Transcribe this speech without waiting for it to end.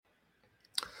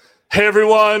Hey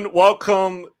everyone,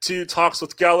 welcome to Talks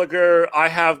with Gallagher. I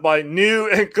have my new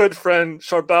and good friend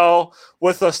Charbel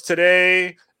with us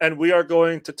today, and we are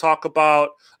going to talk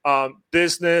about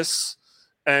business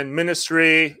and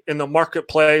ministry in the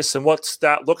marketplace and what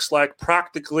that looks like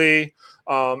practically.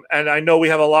 And I know we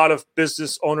have a lot of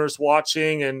business owners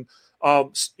watching, and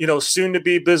soon to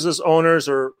be business owners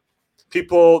or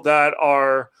people that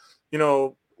are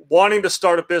wanting to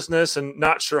start a business and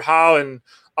not sure how. And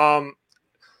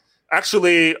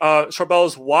Actually,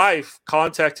 Charbel's wife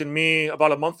contacted me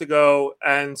about a month ago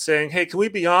and saying, "Hey, can we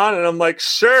be on?" And I'm like,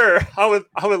 "Sure, I would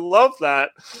love that."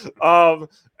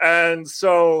 And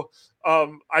so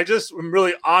I just am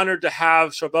really honored to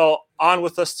have Charbel on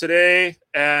with us today.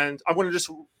 And I'm going to just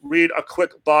read a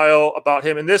quick bio about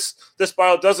him. And this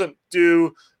bio doesn't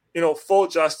do full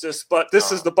justice, but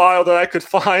this is the bio that I could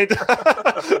find.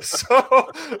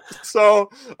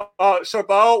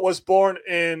 Charbel was born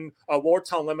in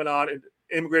Wartown, Lebanon, and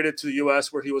immigrated to the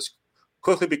U.S., where he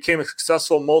quickly became a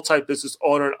successful multi-business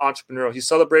owner and entrepreneur. He's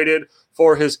celebrated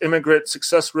for his immigrant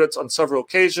success rates on several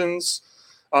occasions.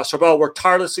 Charbel worked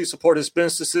tirelessly to support his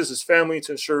businesses, his family,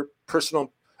 to ensure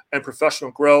personal and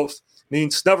professional growth. And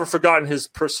he's never forgotten his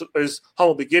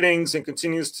humble beginnings and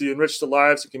continues to enrich the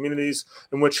lives and communities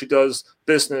in which he does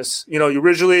business. You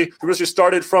originally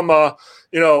started from a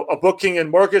booking and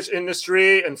mortgage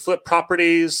industry and flipped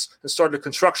properties and started a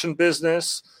construction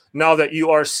business. Now that you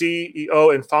are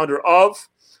CEO and founder of,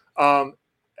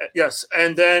 yes,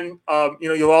 and then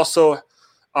you also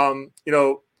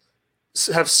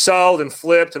have sold and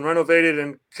flipped and renovated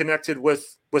and connected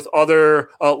with other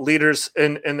leaders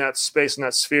in that space, in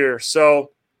that sphere.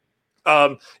 So,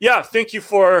 thank you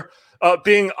for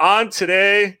being on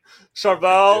today,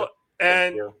 Charbel.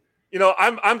 And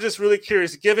I'm just really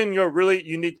curious, given your really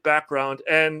unique background,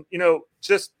 and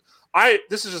this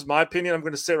is just my opinion. I'm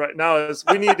going to say right now is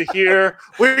we need to hear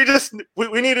we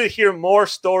need to hear more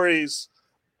stories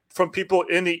from people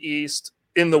in the East,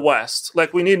 in the West.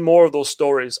 Like, we need more of those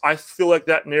stories. I feel like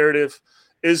that narrative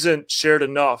isn't shared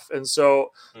enough. And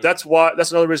so that's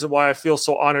another reason why I feel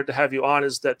so honored to have you on,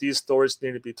 is that these stories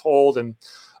need to be told. And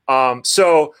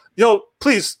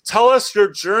please tell us your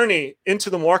journey into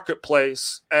the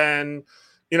marketplace and,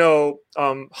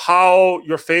 how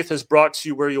your faith has brought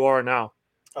you where you are now.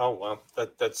 Oh, well,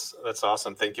 that's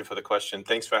awesome. Thank you for the question.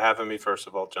 Thanks for having me, first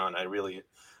of all, John. I really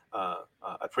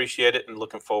appreciate it and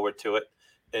looking forward to it.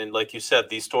 And like you said,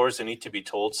 these stories need to be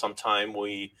told. Sometime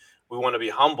we want to be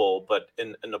humble, but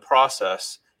in the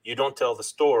process, you don't tell the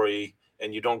story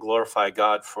and you don't glorify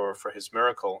God for his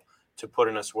miracle to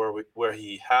putting us where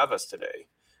he have us today.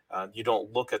 You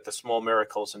don't look at the small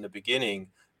miracles in the beginning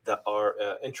that are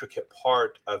an intricate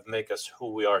part of make us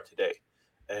who we are today.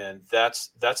 And that's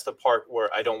the part where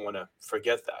I don't want to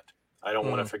forget that. I don't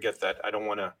want to forget that. I don't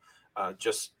want to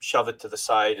just shove it to the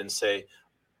side and say,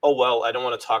 oh, well, I don't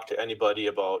want to talk to anybody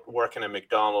about working at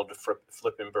McDonald's,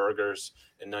 flipping burgers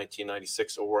in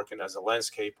 1996, or working as a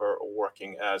landscaper, or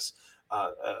working as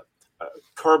a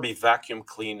Kirby vacuum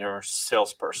cleaner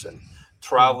salesperson,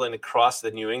 traveling across the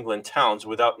New England towns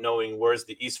without knowing where's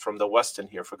the East from the West in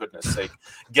here, for goodness sake,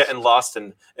 getting lost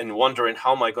and wondering,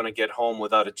 how am I going to get home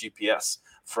without a GPS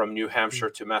from New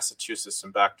Hampshire to Massachusetts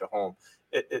and back to home?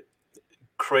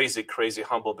 Crazy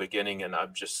humble beginning, and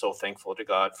I'm just so thankful to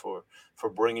God for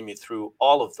bringing me through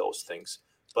all of those things.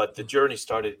 But the journey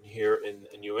started here in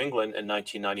New England in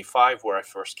 1995, where I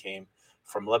first came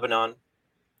from Lebanon,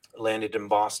 landed in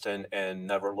Boston, and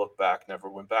never looked back, never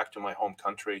went back to my home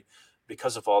country,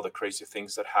 because of all the crazy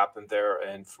things that happened there,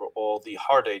 and for all the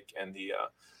heartache and the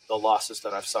losses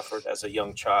that I've suffered as a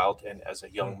young child and as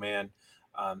a young man.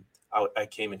 I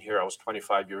came in here, I was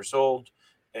 25 years old,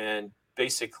 and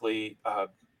basically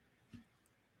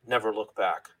never look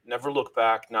back,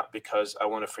 not because I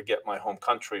want to forget my home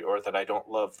country or that I don't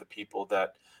love the people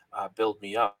that build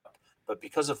me up, but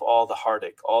because of all the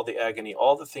heartache, all the agony,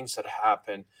 all the things that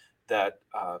happened that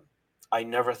I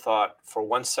never thought for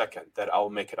 1 second that I'll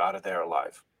make it out of there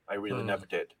alive. I really never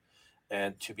did.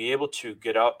 And to be able to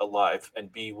get out alive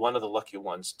and be one of the lucky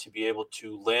ones, to be able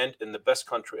to land in the best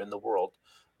country in the world,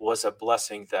 was a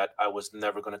blessing that I was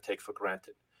never going to take for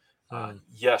granted.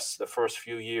 Yes, the first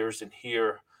few years in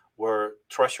here were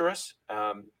treacherous.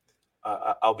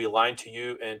 I'll be lying to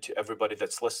you and to everybody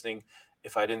that's listening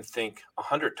if I didn't think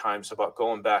 100 times about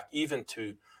going back, even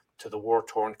to the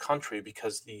war-torn country,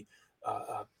 because the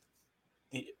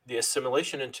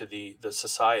assimilation into the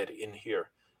society in here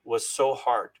was so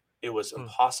hard. It was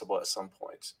impossible at some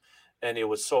points. And it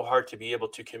was so hard to be able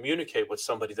to communicate with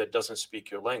somebody that doesn't speak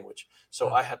your language. So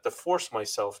I had to force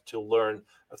myself to learn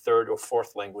a third or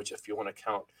fourth language, if you want to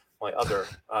count my other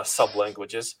sub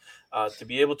languages, to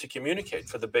be able to communicate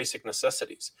for the basic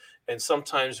necessities. And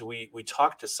sometimes we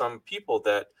talk to some people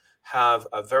that have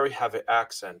a very heavy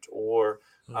accent, or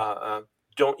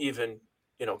don't even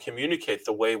communicate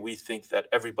the way we think that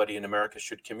everybody in America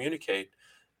should communicate.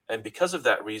 And because of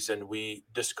that reason, we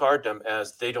discard them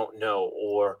as they don't know,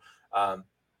 or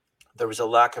there was a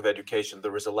lack of education,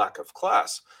 there was a lack of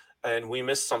class. And we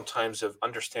miss sometimes of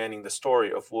understanding the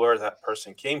story of where that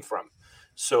person came from.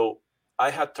 So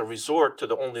I had to resort to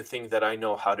the only thing that I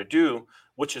know how to do,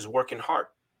 which is working hard.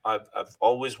 I've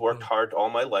always worked hard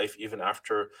all my life, even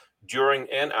during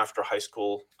and after high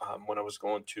school, when I was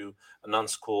going to a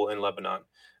non-school in Lebanon.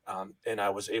 And I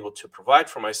was able to provide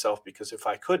for myself, because if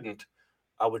I couldn't,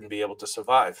 I wouldn't be able to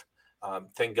survive.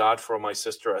 Thank God for my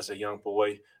sister as a young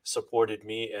boy, supported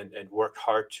me and worked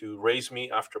hard to raise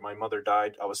me after my mother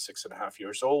died. I was 6.5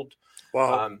 years old.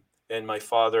 Wow. And my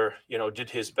father, did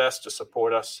his best to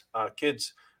support us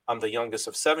kids. I'm the youngest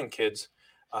of 7 kids,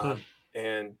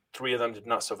 and 3 of them did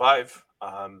not survive.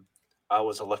 I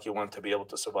was a lucky one to be able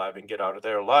to survive and get out of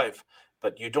there alive.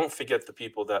 But you don't forget the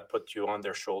people that put you on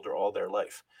their shoulder all their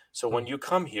life. So when you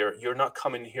come here, you're not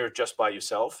coming here just by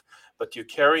yourself, but you're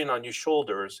carrying on your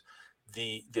shoulders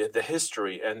the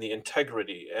history and the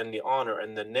integrity and the honor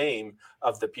and the name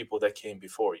of the people that came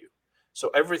before you. So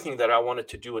everything that I wanted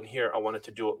to do in here, I wanted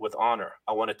to do it with honor.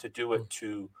 I wanted to do it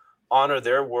to honor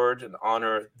their word and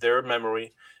honor their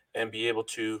memory, and be able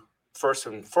to, first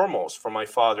and foremost, for my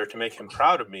father, to make him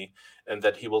proud of me, and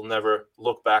that he will never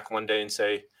look back one day and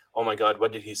say, oh my God,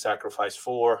 what did he sacrifice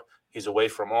for? He's away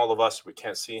from all of us. We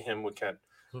can't see him. We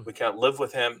can't live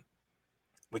with him.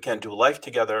 We can't do life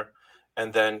together.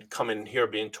 And then come in here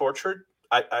being tortured.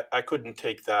 I couldn't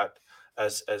take that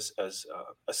as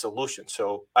a solution.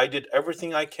 So I did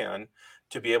everything I can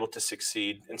to be able to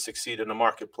succeed in the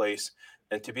marketplace,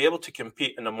 and to be able to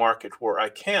compete in a market where I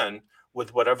can,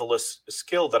 with whatever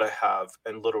skill that I have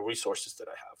and little resources that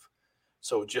I have.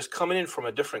 So just coming in from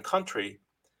a different country,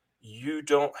 you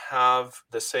don't have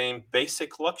the same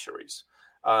basic luxuries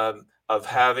of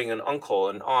having an uncle,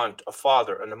 an aunt, a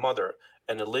father, and a mother,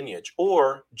 and a lineage,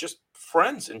 or just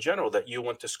friends in general that you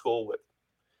went to school with,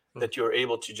 that you're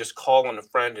able to just call on a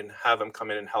friend and have them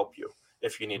come in and help you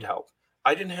if you need help.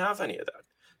 I didn't have any of that.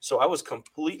 So I was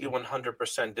completely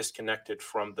 100% disconnected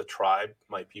from the tribe,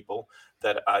 my people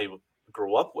that I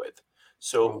grew up with.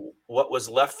 So what was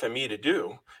left for me to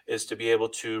do is to be able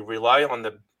to rely on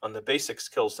the basic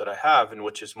skills that I have, and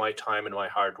which is my time and my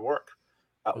hard work.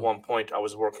 At one point, I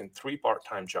was working 3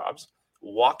 part-time jobs,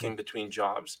 walking between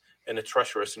jobs in a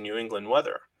treacherous New England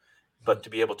weather, but to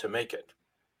be able to make it.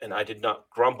 And I did not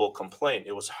grumble, complain.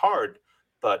 It was hard,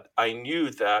 but I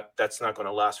knew that that's not going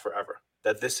to last forever,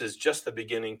 that this is just the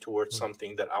beginning towards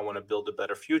something that I want to build a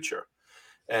better future.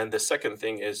 And the second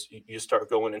thing is you start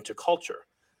going into culture.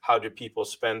 How do people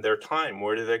spend their time?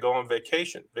 Where do they go on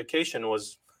vacation? Vacation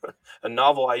was a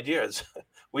novel idea.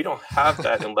 We don't have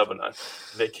that in Lebanon.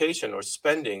 Vacation, or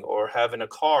spending, or having a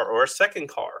car or a second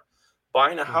car,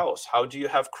 buying a house. How do you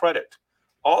have credit?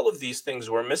 All of these things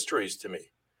were mysteries to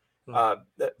me.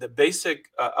 The basic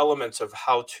elements of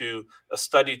how to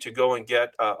study to go and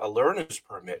get a learner's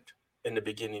permit in the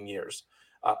beginning years.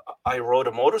 I rode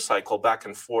a motorcycle back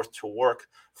and forth to work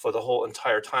for the whole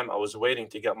entire time I was waiting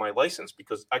to get my license,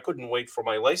 because I couldn't wait for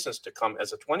my license to come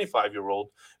as a 25-year-old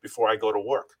before I go to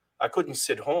work. I couldn't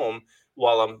sit home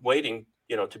while I'm waiting,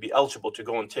 to be eligible to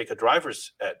go and take a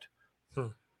driver's ed.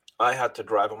 I had to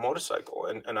drive a motorcycle,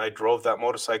 and I drove that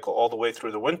motorcycle all the way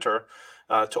through the winter,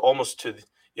 to almost to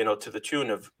the tune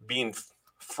of being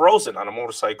frozen on a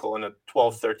motorcycle in a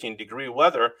 12, 13 degree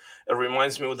weather. It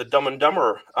reminds me of the Dumb and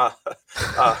Dumber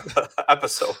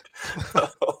episode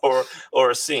or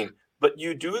a scene. But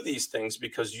you do these things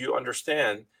because you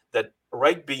understand that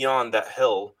right beyond that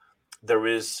hill, there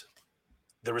is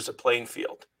a playing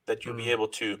field that you'll be able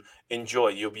to enjoy.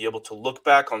 You'll be able to look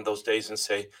back on those days and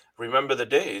say, remember the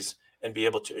days, and be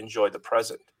able to enjoy the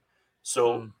present.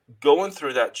 So going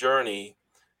through that journey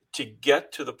to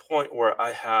get to the point where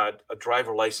I had a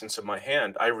driver license in my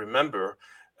hand, I remember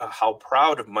how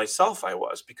proud of myself I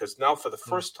was, because now for the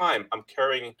first time, I'm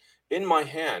carrying in my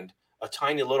hand a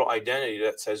tiny little identity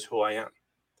that says who I am,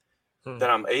 that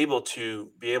I'm able to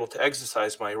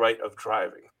exercise my right of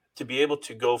driving, to be able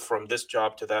to go from this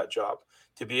job to that job,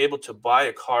 to be able to buy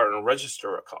a car and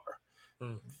register a car.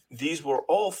 These were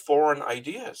all foreign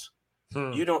ideas.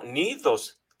 You don't need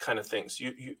those kind of things.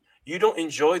 You don't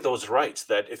enjoy those rights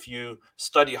that if you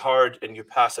study hard and you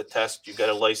pass a test, you get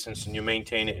a license and you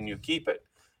maintain it and you keep it,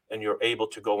 and you're able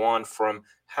to go on from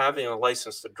having a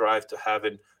license to drive to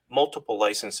having multiple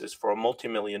licenses for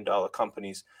multi-million-dollar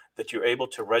companies, that you're able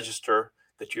to register,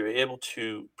 that you're able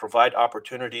to provide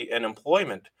opportunity and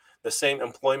employment, the same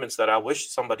employments that I wish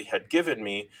somebody had given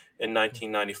me in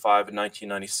 1995 and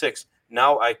 1996.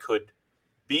 Now I could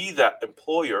be that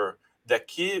employer that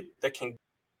can.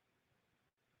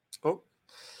 Oh,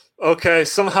 okay.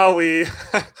 Somehow we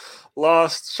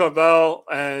lost Charbel,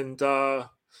 and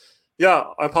yeah,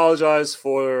 I apologize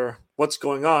for what's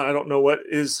going on. I don't know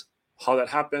how that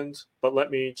happened, but let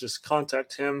me just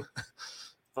contact him.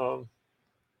 Let's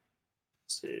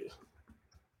see.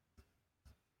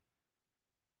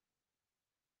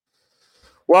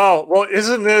 Wow. Well,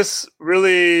 isn't this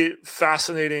really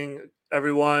fascinating,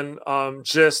 everyone?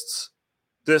 Just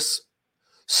this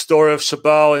story of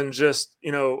Charbel, and just,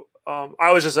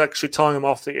 I was just actually telling him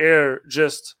off the air,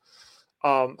 just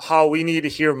how we need to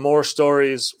hear more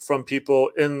stories from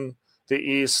people in the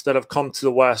East that have come to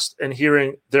the West, and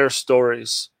hearing their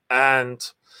stories. And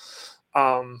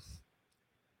I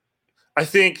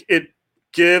think it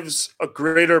gives a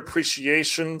greater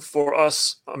appreciation for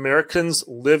us Americans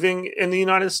living in the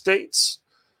United States.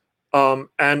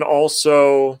 And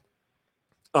also,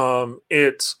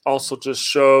 it also just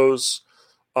shows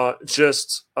how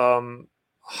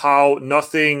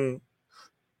nothing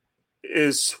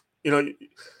is,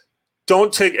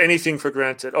 don't take anything for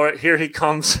granted. All right, here he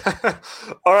comes.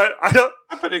 All right,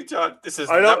 happening, John. This has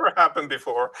never happened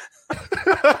before.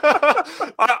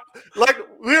 Like,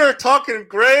 we were talking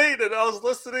great, and I was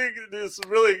listening. It's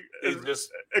really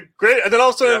great, and then all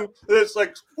of a sudden, it's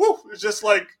like, whoo! It's just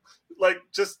like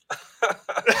just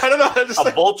I don't know. Just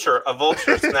a vulture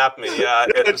snapped me. Yeah,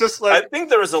 I think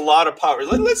there is a lot of power.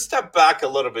 Let's step back a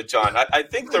little bit, John. I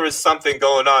think there is something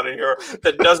going on in here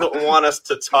that doesn't want us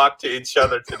to talk to each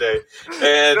other today,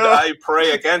 and I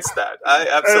pray against that. I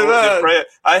absolutely pray.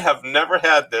 I have never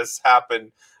had this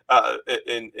happen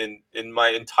in my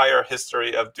entire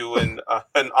history of doing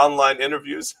online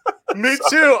interviews. Me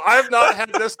too. I've not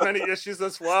had this many issues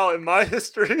as well in my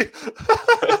history.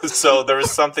 So there is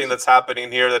something that's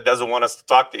happening here that doesn't want us to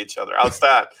talk to each other. How's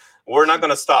that? We're not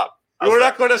going to stop. We're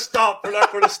not going to stop.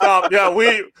 Yeah,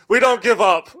 we don't give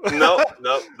up. No,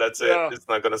 that's it. Yeah. It's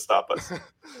not going to stop us.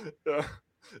 Yeah.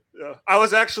 Yeah, I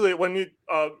was actually, when you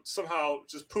somehow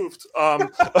just poofed,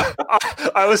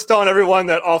 I was telling everyone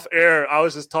that off air. I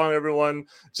was just telling everyone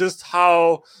just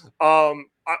how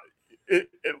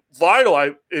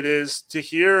vital it is to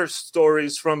hear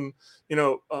stories from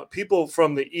people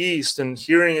from the East, and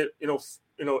hearing it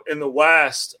in the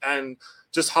West, and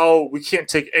just how we can't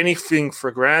take anything for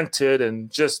granted,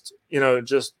 and just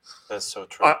that's so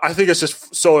true. I think it's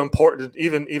just so important,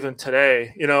 even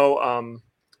today,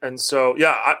 And so,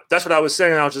 that's what I was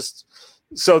saying.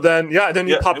 Then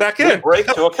you pop back in. Break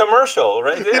to a commercial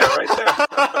right there.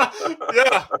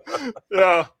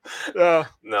 Yeah.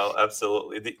 No,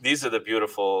 absolutely. These are the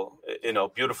beautiful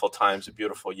times,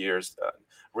 beautiful years,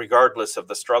 regardless of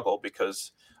the struggle,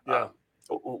 because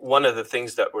one of the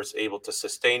things that was able to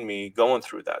sustain me going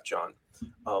through that, John,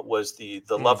 was the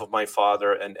love of my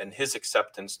father, and his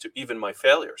acceptance to even my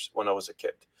failures when I was a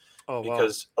kid.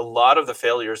 Because a lot of the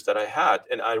failures that I had,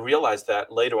 and I realized that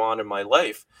later on in my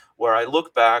life, where I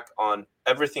look back on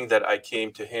everything that I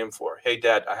came to him for. Hey,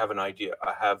 Dad, I have an idea.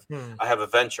 I have a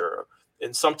venture.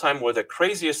 And sometimes were the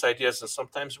craziest ideas, and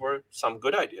sometimes were some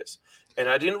good ideas. And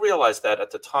I didn't realize that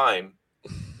at the time.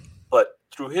 But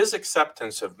through his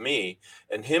acceptance of me,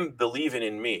 and him believing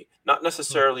in me, not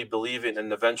necessarily believing in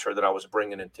the venture that I was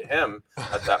bringing into him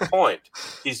at that point,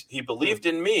 he believed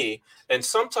in me. And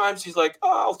sometimes he's like,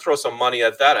 I'll throw some money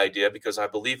at that idea because I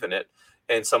believe in it.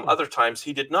 And some other times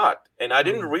he did not. And I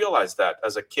didn't realize that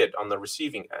as a kid on the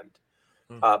receiving end.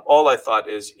 All I thought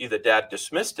is either Dad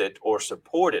dismissed it or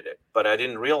supported it. But I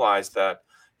didn't realize that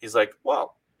he's like,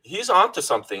 well, he's onto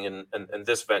something in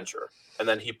this venture. And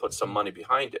then he put some money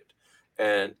behind it.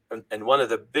 And one of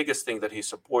the biggest things that he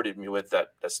supported me with that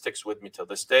sticks with me till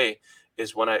this day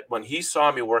is when he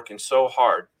saw me working so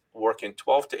hard, working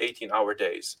 12 to 18-hour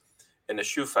days in a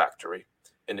shoe factory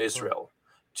in Israel,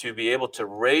 to be able to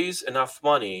raise enough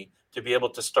money to be able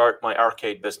to start my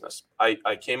arcade business. I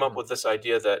came up with this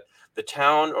idea that the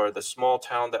town, or the small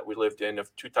town that we lived in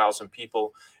of 2,000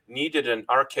 people, needed an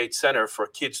arcade center for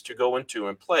kids to go into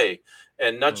and play.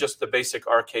 And not just the basic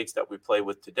arcades that we play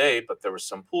with today, but there were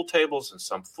some pool tables and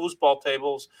some foosball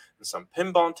tables and some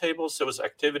pinball tables. There was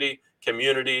activity,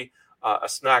 community, a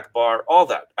snack bar, all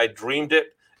that. I dreamed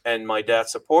it, and my dad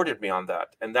supported me on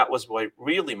that. And that was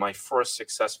really my first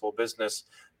successful business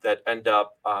that ended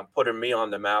up putting me on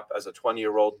the map as a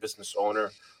 20-year-old business owner,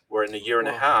 where in a year and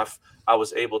a half, I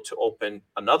was able to open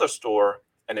another store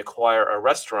and acquire a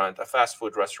restaurant, a fast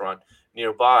food restaurant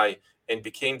nearby, and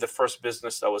became the first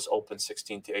business that was open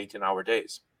 16 to 18-hour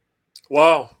days.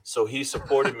 Wow. So he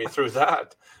supported me through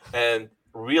that. And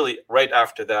really, right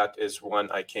after that is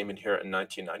when I came in here in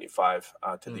 1995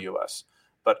 to the U.S.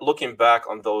 But looking back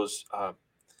on those,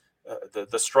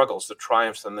 the struggles, the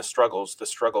triumphs and the struggles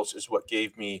is what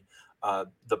gave me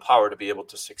the power to be able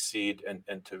to succeed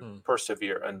and to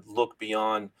persevere and look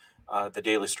beyond the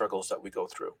daily struggles that we go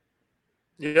through.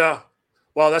 Yeah.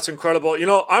 Wow, that's incredible.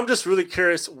 I'm just really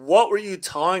curious, what were you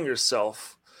telling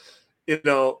yourself?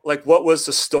 Like, what was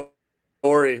the story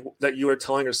that you were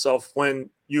telling yourself when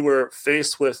you were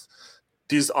faced with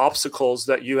these obstacles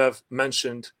that you have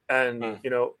mentioned? And,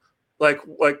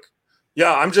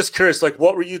 yeah, I'm just curious, like,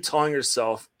 what were you telling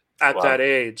yourself at that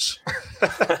age?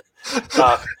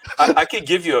 I could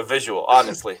give you a visual,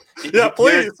 honestly. Yeah,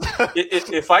 please.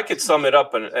 If I could sum it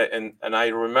up, and I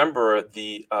remember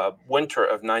the winter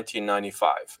of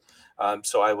 1995.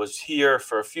 So I was here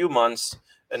for a few months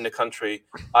in the country.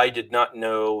 I did not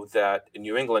know that in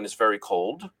New England it's very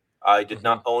cold. I did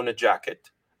not own a jacket.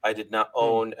 I did not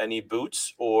own any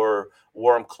boots or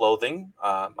warm clothing.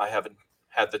 I haven't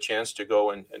had the chance to go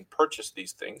and purchase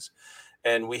these things.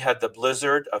 And we had the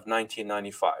blizzard of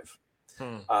 1995.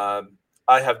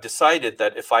 I have decided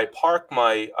that if I park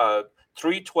my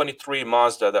 323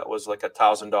 Mazda, that was like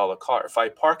 $1,000 car, if I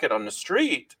park it on the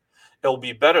street, it'll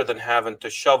be better than having to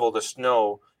shovel the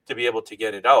snow to be able to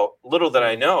get it out. Little did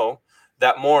I know,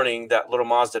 that morning, that little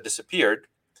Mazda disappeared.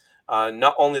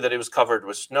 Not only that it was covered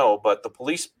with snow, but the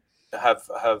police have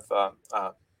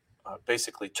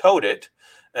basically towed it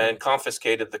and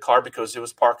confiscated the car because it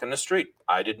was parked in the street.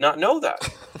 I did not know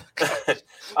that.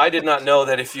 I did not know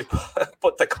that if you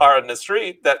put the car in the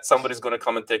street, that somebody's going to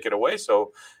come and take it away.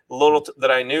 So little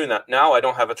that I knew that now I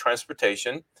don't have a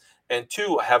transportation. And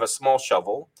 2, I have a small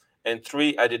shovel. And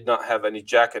 3, I did not have any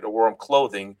jacket or warm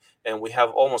clothing. And we have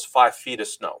almost 5 feet of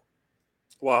snow.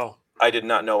 Wow. I did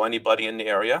not know anybody in the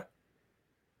area.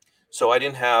 So I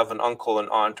didn't have an uncle, an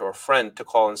aunt, or a friend to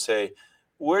call and say,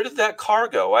 where did that car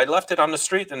go? I left it on the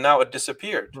street and now it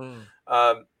disappeared.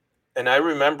 And I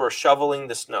remember shoveling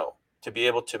the snow to be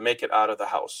able to make it out of the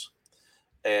house.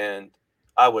 And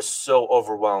I was so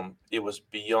overwhelmed. It was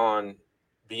beyond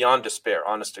despair,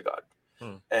 honest to God.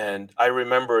 And I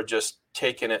remember just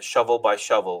taking it shovel by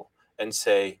shovel and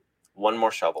say, one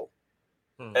more shovel.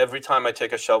 Every time I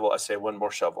take a shovel, I say one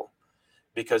more shovel.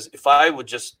 Because if I would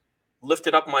just lift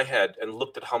it up my head and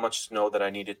looked at how much snow that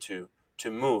I needed to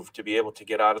move to be able to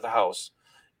get out of the house,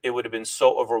 it would have been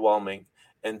so overwhelming.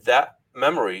 And that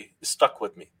memory stuck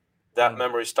with me. That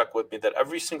memory stuck with me, that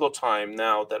every single time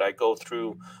now that I go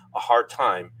through a hard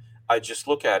time, I just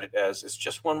look at it as it's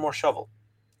just one more shovel.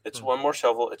 It's one more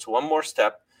shovel. It's one more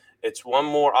step. It's one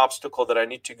more obstacle that I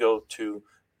need to go to,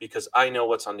 because I know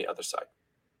what's on the other side.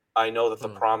 I know that the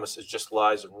promise just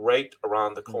lies right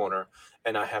around the corner,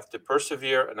 and I have to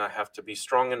persevere, and I have to be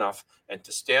strong enough and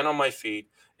to stand on my feet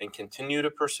and continue to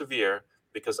persevere,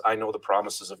 because I know the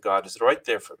promises of God is right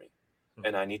there for me,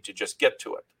 and I need to just get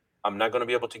to it. I'm not going to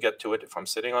be able to get to it if I'm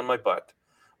sitting on my butt,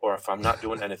 or if I'm not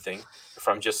doing anything. If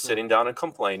I'm just sitting down and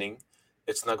complaining,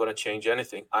 it's not going to change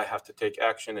anything. I have to take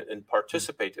action and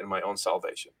participate in my own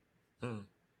salvation.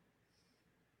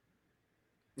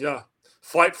 Yeah.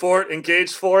 Fight for it,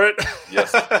 engage for it.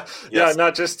 Yes. Yeah,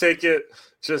 not just take it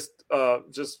just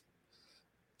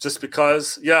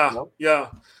because. Yeah. Nope.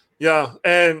 Yeah.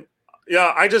 And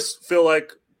yeah, I just feel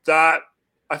like that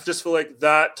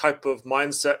type of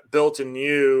mindset built in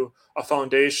you a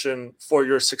foundation for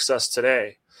your success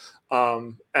today.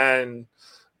 I'm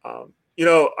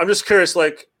just curious,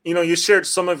 like, you shared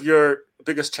some of your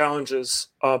biggest challenges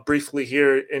briefly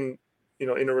here in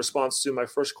a response to my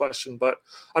first question, but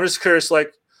I'm just curious,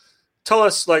 like, tell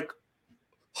us, like,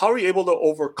 how are you able to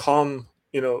overcome,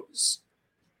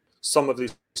 some of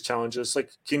these challenges? Like,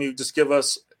 can you just give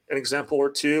us an example or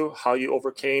two how you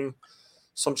overcame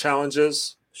some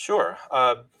challenges? Sure.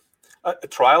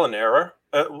 Trial and error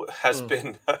has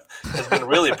been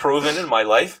really proven in my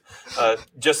life.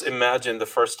 Just imagine the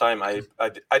first time I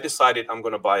decided I'm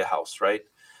going to buy a house, right?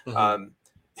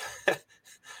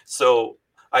 So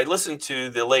I listened to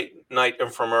the late night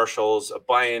infomercials of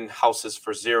buying houses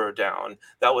for $0 down.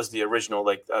 That was the original,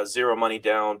 like, zero money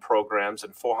down programs,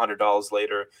 and $400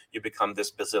 later you become this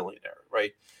bazillionaire,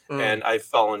 right? And I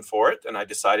fell in for it, and I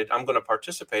decided I'm going to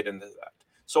participate in that.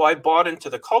 So I bought into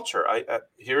the culture.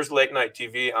 Here's late night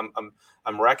TV.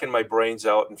 I'm racking my brains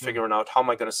out and figuring out how am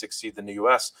I going to succeed in the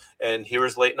U.S. And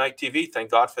here's late night TV.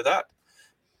 Thank God for that.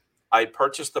 I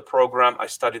purchased the program. I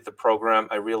studied the program.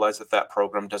 I realized that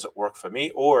program doesn't work for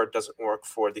me, or it doesn't work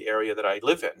for the area that I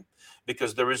live in,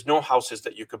 because there is no houses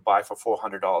that you could buy for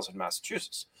 $400 in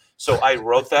Massachusetts. So I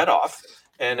wrote that off,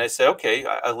 and I said, okay,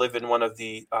 I live in one of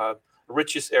the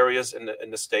richest areas in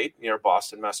the state, near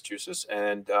Boston, Massachusetts,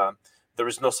 and there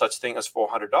is no such thing as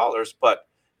 $400, but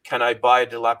can I buy a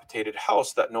dilapidated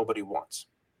house that nobody wants?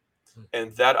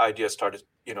 And that idea started,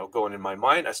 going in my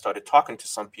mind. I started talking to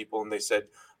some people, and they said,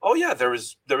 oh yeah, there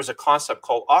is a concept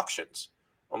called auctions.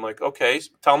 I'm like, okay,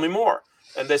 tell me more.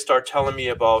 And they start telling me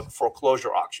about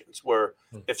foreclosure auctions, where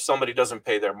if somebody doesn't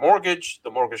pay their mortgage, the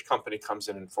mortgage company comes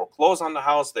in and foreclose on the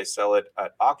house. They sell it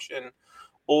at auction.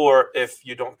 Or if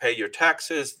you don't pay your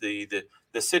taxes, the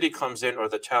city comes in, or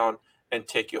the town, and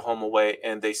take your home away,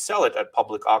 and they sell it at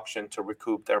public auction to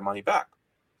recoup their money back.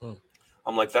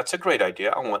 I'm like, that's a great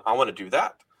idea. I want to do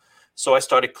that. So I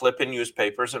started clipping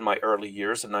newspapers in my early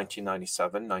years in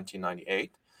 1997,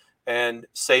 1998, and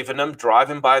saving them,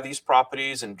 driving by these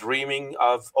properties and dreaming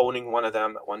of owning one of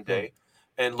them one day.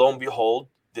 And lo and behold,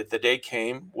 the day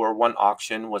came where one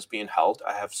auction was being held.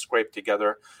 I have scraped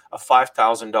together a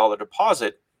 $5,000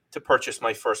 deposit to purchase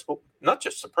my first, not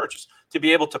just to purchase, to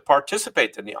be able to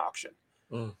participate in the auction.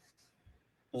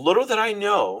 Little did I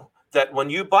know that when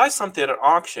you buy something at an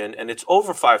auction and it's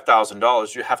over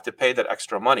 $5,000, you have to pay that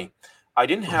extra money. I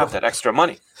didn't have that extra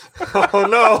money. Oh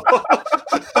no!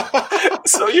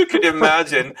 So you could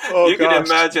imagine, could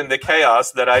imagine the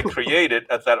chaos that I created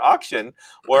at that auction,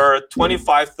 where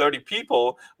 25, 30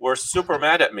 people were super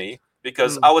mad at me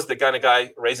because I was the kind of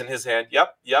guy raising his hand.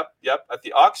 Yep, at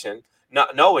the auction,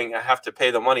 not knowing I have to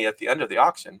pay the money at the end of the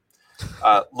auction.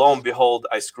 Lo and behold,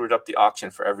 I screwed up the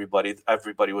auction for everybody.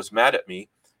 Everybody was mad at me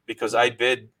because I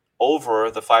bid over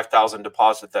the $5,000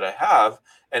 deposit that I have,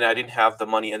 and I didn't have the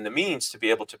money and the means to be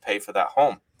able to pay for that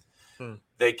home.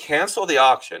 They canceled the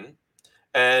auction,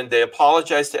 and they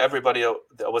apologized to everybody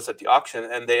that was at the auction,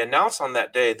 and they announced on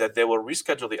that day that they will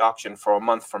reschedule the auction for a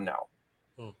month from now.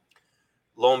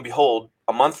 Lo and behold,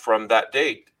 a month from that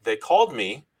date, they called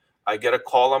me. I get a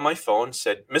call on my phone,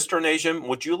 said, Mr. Najem,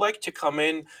 would you like to come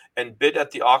in and bid at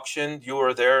the auction? You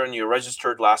were there and you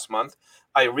registered last month.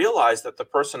 I realized that the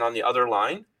person on the other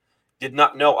line did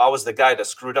not know I was the guy that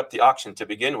screwed up the auction to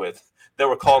begin with. They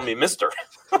were calling me Mr.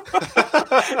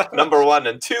 Number one.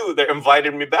 And two, they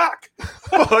invited me back.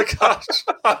 Oh my gosh.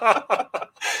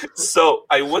 So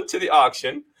I went to the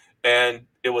auction, and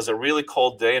it was a really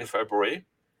cold day in February.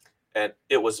 And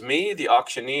it was me, the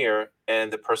auctioneer,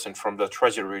 and the person from the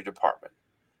Treasury Department.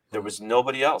 There was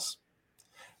nobody else.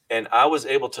 And I was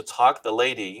able to talk the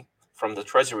lady from the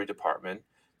Treasury Department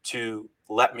to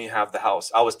let me have the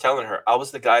house. I was telling her I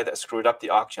was the guy that screwed up the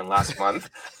auction last month,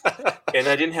 and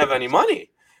I didn't have any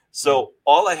money. So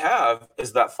all I have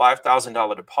is that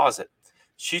 $5,000 deposit.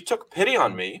 She took pity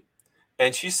on me,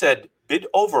 and she said, bid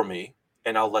over me,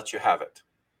 and I'll let you have it.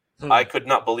 I could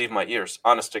not believe my ears,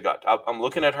 honest to God. I'm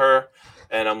looking at her,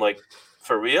 and I'm like,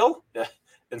 for real?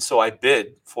 And so I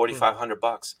bid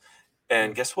 $4,500.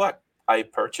 And guess what? I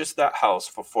purchased that house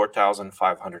for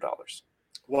 $4,500.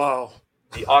 Wow.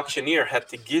 The auctioneer had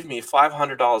to give me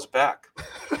 $500 back.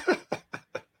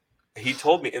 He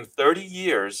told me in 30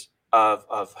 years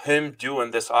of him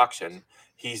doing this auction,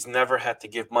 he's never had to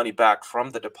give money back from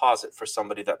the deposit for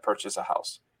somebody that purchased a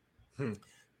house.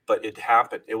 But it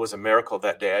happened. It was a miracle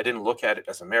that day. I didn't look at it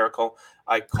as a miracle.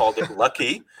 I called it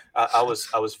lucky. I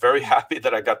was very happy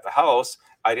that I got the house.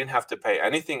 I didn't have to pay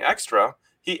anything extra.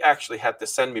 He actually had to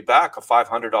send me back a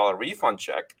 $500 refund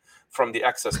check from the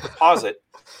excess deposit.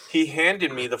 He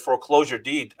handed me the foreclosure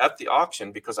deed at the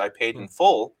auction because I paid in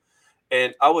full.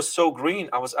 And I was so green.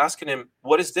 I was asking him,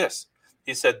 what is this?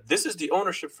 He said, this is the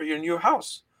ownership for your new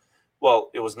house.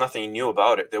 Well, it was nothing new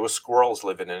about it. There were squirrels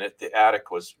living in it. The attic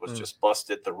was just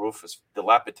busted. The roof was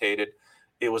dilapidated.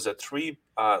 It was a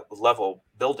 3-level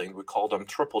building. We called them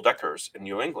triple deckers in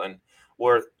New England,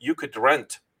 where you could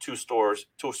rent two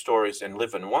stories and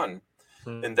live in one.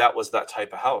 And that was that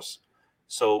type of house.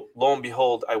 So lo and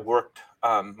behold, I worked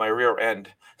my rear end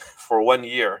for 1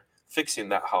 year fixing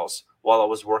that house while I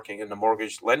was working in the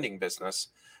mortgage lending business.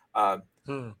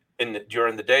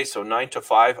 During the day, so 9 to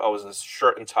 5, I was a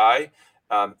shirt and tie.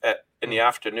 In the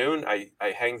afternoon, I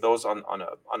hang those on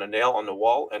a nail on the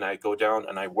wall, and I go down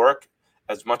and I work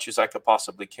as much as I could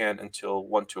possibly can until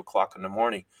 1, 2 o'clock in the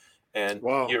morning. And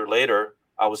a year later,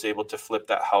 I was able to flip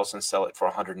that house and sell it for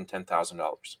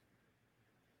 $110,000.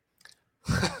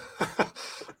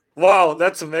 Wow,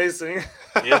 that's amazing.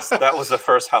 Yes, that was the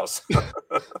first house.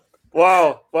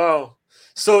 Wow.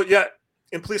 So yeah.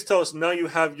 And please tell us, now you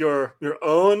have your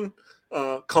own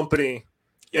company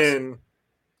in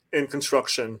in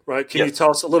construction, right? Can you Yes.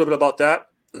 tell us a little bit about that?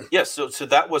 Yes, so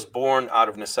that was born out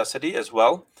of necessity as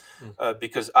well,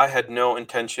 because I had no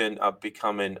intention of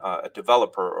becoming a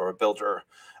developer or a builder.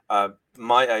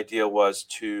 My idea was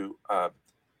to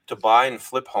buy and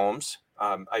flip homes.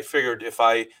 I figured if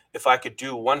I could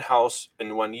do one house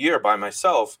in 1 year by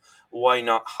myself, why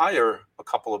not hire a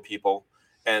couple of people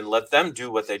and let them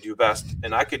do what they do best?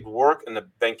 And I could work in the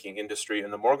banking industry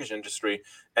and the mortgage industry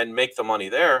and make the money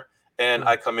there, and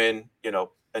I come in,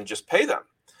 and just pay them.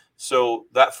 So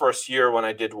that first year when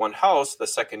I did one house, the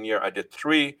second year I did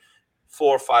 3,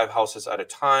 4, 5 houses at a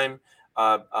time.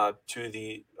 To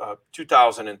the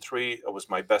 2003, it was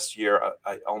my best year.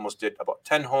 I almost did about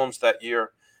 10 homes that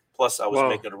year. Plus, I was Wow.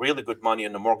 making really good money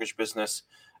in the mortgage business.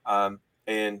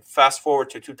 And fast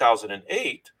forward to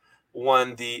 2008,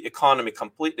 when the economy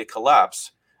completely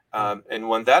collapsed. And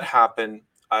when that happened,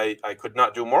 I could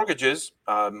not do mortgages.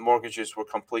 Mortgages were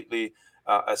completely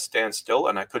a standstill,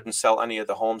 and I couldn't sell any of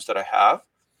the homes that I have.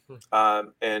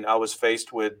 And I was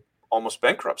faced with almost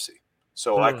bankruptcy.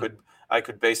 So I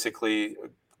could basically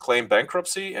claim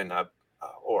bankruptcy and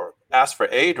or ask for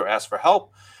aid or ask for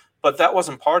help, but that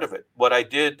wasn't part of it. What I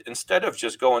did, instead of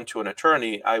just going to an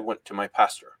attorney, I went to my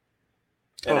pastor,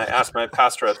 and I asked my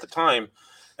pastor at the time,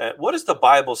 "What does the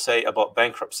Bible say about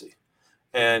bankruptcy?"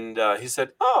 And he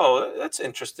said, "Oh, that's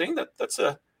interesting. That's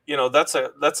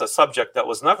a subject that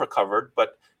was never covered."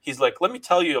 But he's like, "Let me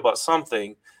tell you about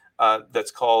something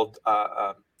that's called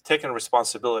taking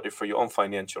responsibility for your own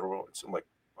financial ruins." I'm like,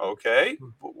 "Okay,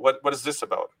 what is this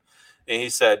about?" And he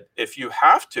said, "If you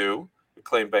have to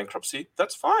claim bankruptcy,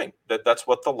 that's fine. This is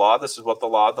what the law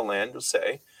of the land will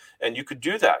say, and you could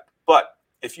do that. But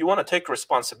if you want to take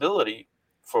responsibility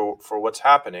for what's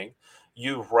happening,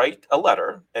 you write a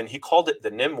letter," and he called it the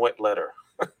Nimwit letter.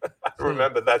 I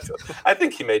remember that. I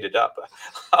think he made it up,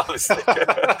 obviously.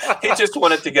 He just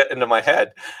wanted to get into my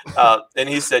head. And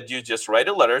he said, "You just write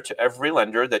a letter to every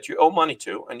lender that you owe money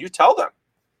to, and you tell them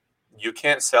you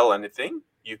can't sell anything,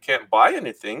 you can't buy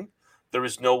anything. There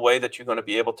is no way that you're going to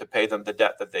be able to pay them the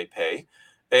debt that they pay,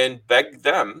 and beg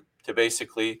them to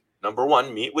basically, number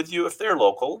one, meet with you if they're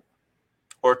local,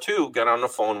 or 2, get on the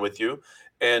phone with you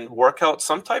and work out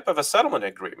some type of a settlement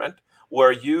agreement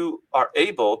where you are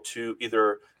able to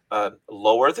either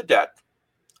lower the debt,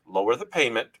 lower the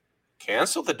payment,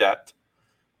 cancel the debt,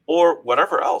 or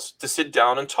whatever else, to sit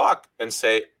down and talk and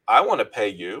say, I want to pay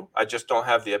you, I just don't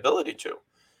have the ability to."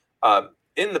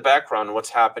 In the background,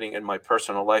 what's happening in my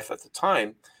personal life at the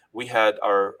time, we had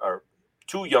our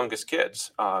 2 youngest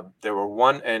kids. They were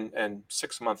 1 and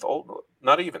 6 months old,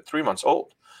 not even 3 months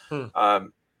old.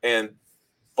 And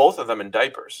both of them in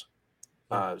diapers.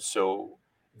 So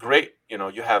great,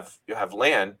 you have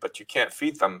land, but you can't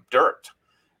feed them dirt.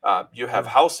 You have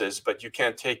houses, but you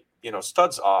can't take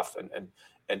studs off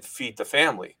and feed the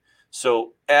family.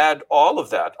 So add all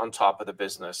of that on top of the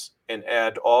business, and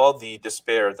add all the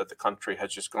despair that the country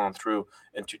has just gone through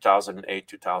in 2008,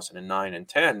 2009, and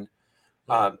 10.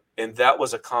 And that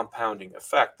was a compounding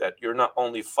effect, that you're not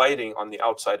only fighting on the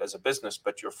outside as a business,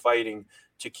 but you're fighting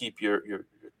to keep your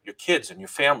kids and your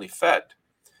family fed.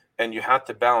 And you have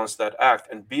to balance that act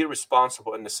and be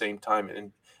responsible in the same time,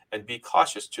 and be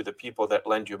cautious to the people that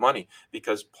lend you money,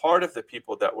 because part of the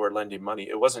people that were lending money,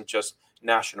 it wasn't just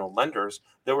national lenders.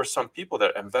 There were some people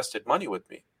that invested money with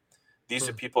me. These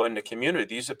are people in the community.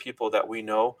 These are people that we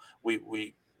know.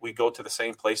 We go to the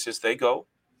same places they go.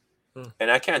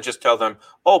 And I can't just tell them,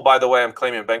 "Oh, by the way, I'm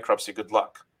claiming bankruptcy. Good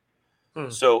luck."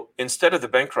 So instead of the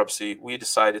bankruptcy, we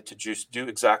decided to just do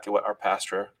exactly what our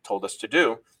pastor told us to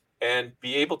do, and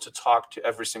be able to talk to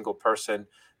every single person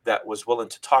that was willing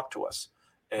to talk to us.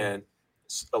 And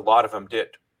a lot of them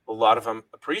did. A lot of them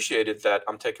appreciated that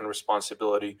I'm taking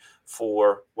responsibility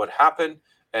for what happened,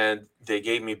 and they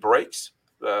gave me breaks.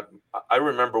 I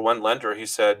remember one lender, he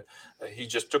said, he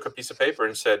just took a piece of paper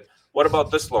and said, "What about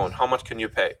this loan? How much can you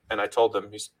pay?" And I told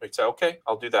him, he'd say, "Okay,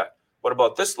 I'll do that. What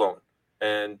about this loan?"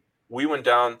 And we went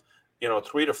down,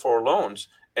 3 to 4 loans,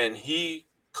 and he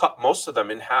cut most of them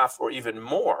in half or even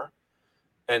more,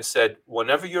 and said,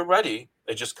 "Whenever you're ready,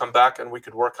 just come back and we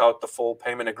could work out the full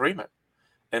payment agreement."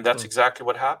 And that's exactly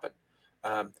what happened.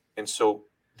 And so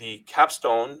the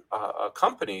Capstone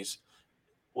companies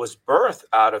was birthed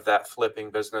out of that flipping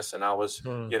business. And I was,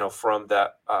 from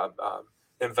that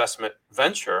investment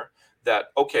venture,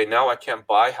 that, okay, now I can't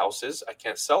buy houses, I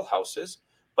can't sell houses,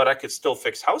 but I could still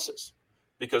fix houses.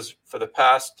 Because for the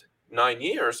past 9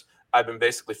 years, I've been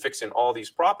basically fixing all these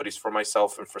properties for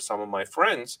myself and for some of my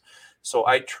friends. So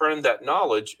I turned that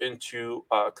knowledge into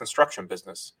a construction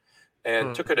business,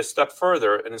 and took it a step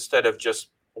further. And instead of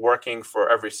just working for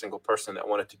every single person that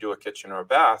wanted to do a kitchen or a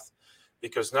bath,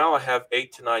 because now I have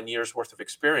 8 to 9 years worth of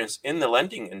experience in the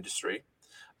lending industry.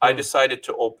 I decided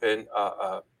to open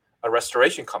a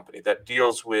restoration company that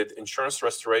deals with insurance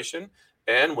restoration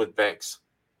and with banks,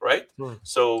 right?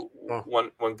 So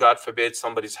when God forbid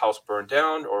somebody's house burned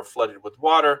down or flooded with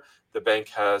water, the bank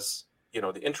has,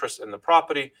 the interest in the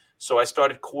property. So I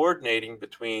started coordinating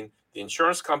between the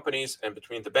insurance companies and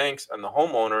between the banks and the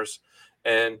homeowners.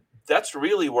 And that's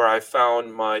really where I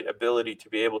found my ability to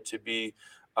be able to be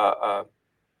a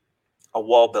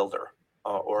wall builder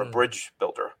or a bridge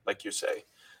builder, like you say.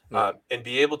 And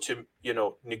be able to,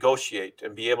 negotiate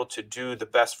and be able to do the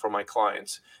best for my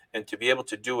clients and to be able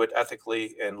to do it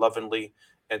ethically and lovingly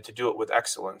and to do it with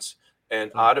excellence.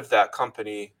 And out of that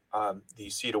company, the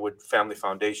Cedarwood Family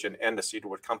Foundation and the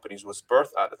Cedarwood Companies was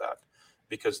birthed out of that,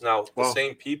 because now the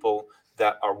same people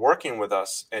that are working with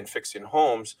us and fixing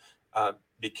homes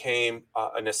became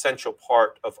an essential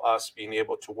part of us being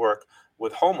able to work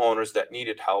with homeowners that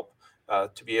needed help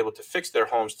to be able to fix their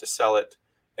homes, to sell it.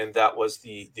 And that was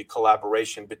the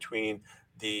collaboration between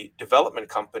the development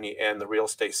company and the real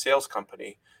estate sales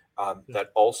company.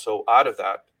 That also out of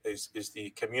that is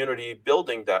the community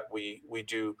building that we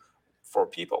do for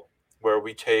people, where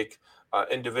we take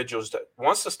individuals that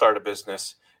wants to start a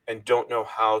business and don't know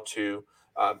how to.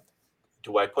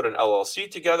 Do I put an LLC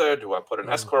together? Do I put an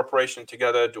S corporation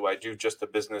together? Do I do just a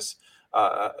business,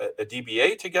 a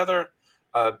DBA together?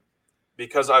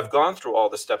 Because I've gone through all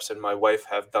the steps and my wife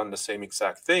have done the same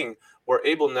exact thing, we're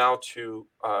able now to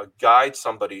guide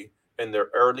somebody in their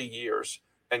early years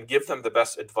and give them the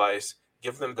best advice,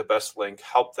 give them the best link,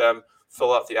 help them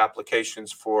fill out the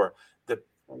applications for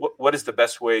what is the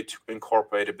best way to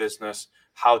incorporate a business,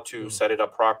 how to set it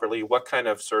up properly, what kind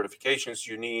of certifications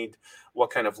you need, what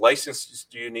kind of licenses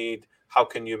do you need, how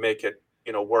can you make it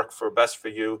work for best for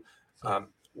you.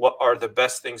 What are the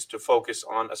best things to focus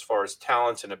on as far as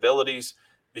talents and abilities?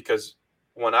 Because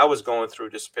when I was going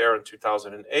through despair in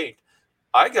 2008,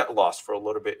 I got lost for a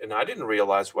little bit and I didn't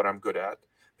realize what I'm good at,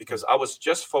 because I was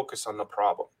just focused on the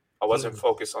problem. I wasn't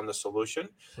focused on the solution,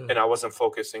 and I wasn't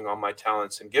focusing on my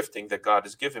talents and gifting that God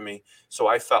has given me. So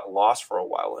I felt lost for a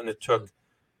while. And it took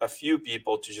a few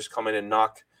people to just come in and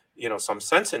knock, some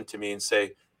sense into me and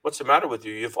say, what's the matter with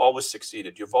you? You've always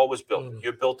succeeded. You've always built it.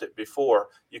 You built it before.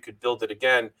 You could build it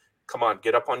again. Come on,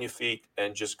 get up on your feet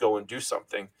and just go and do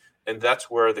something. And that's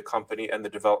where the company and the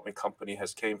development company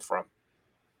has came from,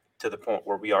 to the point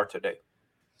where we are today.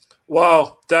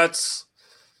 Wow, that's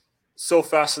so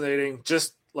fascinating.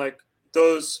 Just like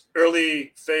those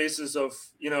early phases of,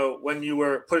 when you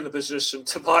were put in a position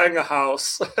to buying a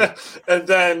house and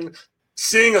then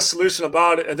seeing a solution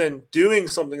about it and then doing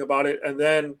something about it and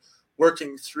then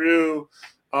working through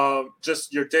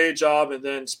just your day job and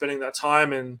then spending that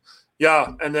time and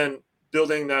then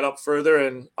building that up further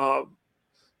and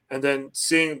then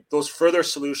seeing those further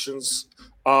solutions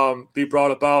be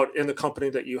brought about in the company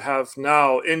that you have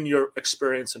now, in your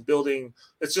experience and building.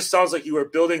 It just sounds like you were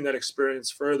building that experience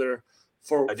further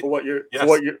for what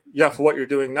you're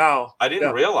doing now. I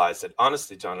didn't realize it,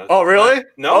 honestly, John. Oh, really?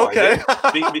 No. Okay.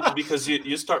 Because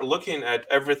you start looking at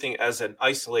everything as an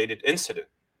isolated incident,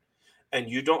 and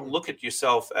you don't look at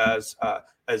yourself as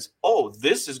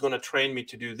this is going to train me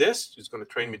to do this, it's going to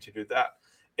train me to do that.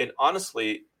 And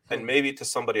honestly, and maybe to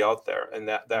somebody out there, and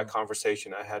that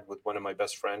conversation I had with one of my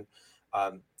best friend,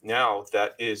 now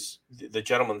that is the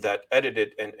gentleman that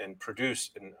edited and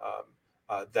produced and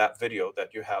that video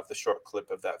that you have, the short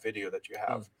clip of that video that you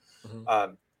have.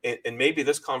 And maybe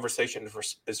this conversation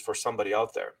is for somebody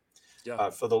out there.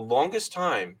 For the longest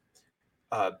time,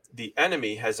 the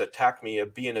enemy has attacked me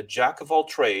of being a jack of all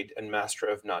trade and master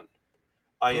of none.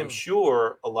 I am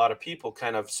sure a lot of people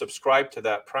kind of subscribe to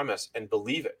that premise and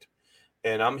believe it.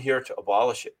 And I'm here to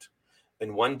abolish it.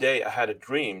 And one day I had a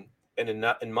dream, and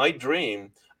in my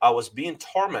dream, I was being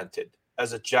tormented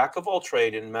as a jack of all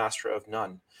trade and master of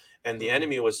none. And the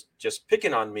enemy was just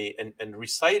picking on me and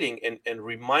reciting and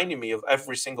reminding me of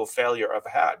every single failure I've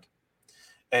had.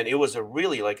 And it was a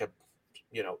really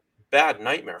bad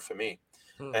nightmare for me.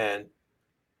 And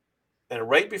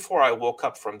right before I woke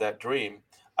up from that dream,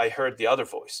 I heard the other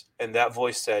voice. And that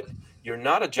voice said, "You're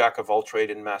not a jack of all trade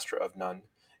and master of none.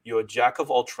 You're a jack of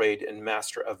all trade and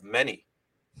master of many."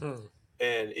 And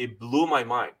it blew my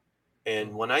mind.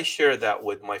 And when I shared that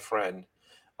with my friend,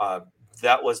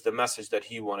 that was the message that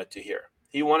he wanted to hear.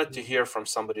 He wanted to hear from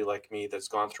somebody like me that's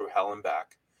gone through hell and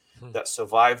back, that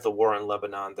survived the war in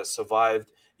Lebanon, that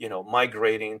survived,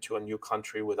 migrating to a new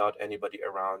country without anybody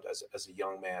around as a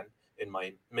young man in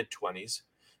my mid-20s,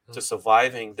 to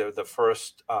surviving the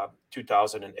first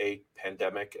 2008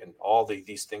 pandemic and all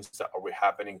these things that are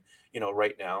happening,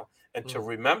 right now, and to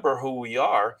remember who we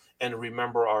are and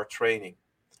remember our training,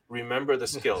 remember the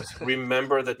skills,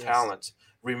 remember the talents,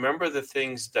 remember the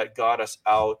things that got us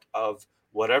out of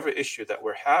whatever issue that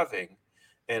we're having,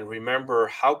 and remember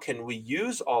how can we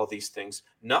use all these things,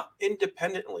 not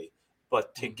independently,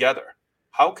 but together.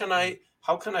 How can I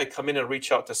come in and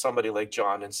reach out to somebody like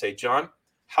John and say, John,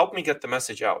 help me get the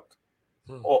message out?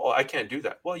 Oh, I can't do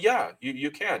that. Well, yeah,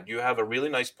 you can. You have a really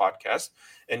nice podcast,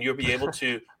 and you'll be able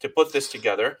to put this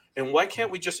together. And why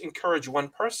can't we just encourage one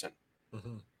person?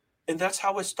 And that's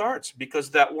how it starts,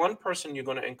 because that one person you're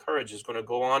going to encourage is going to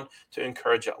go on to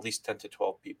encourage at least 10 to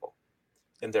 12 people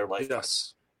in their lifetime.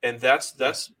 Yes. And that's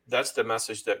the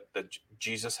message that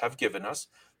Jesus have given us.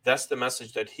 That's the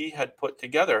message that he had put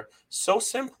together so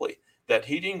simply that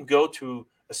he didn't go to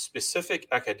a specific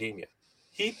academia.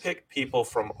 He picked people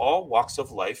from all walks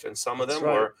of life, and some of them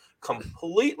were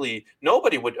completely,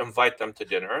 nobody would invite them to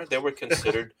dinner. They were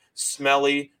considered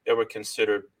smelly. They were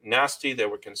considered nasty. They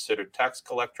were considered tax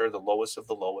collector, the lowest of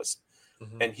the lowest.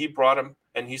 And he brought them,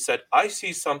 and he said, I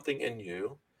see something in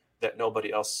you that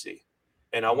nobody else see.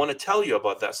 And I want to tell you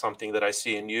about that something that I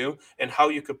see in you and how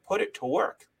you could put it to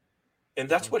work. And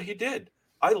that's what he did.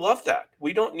 I love that.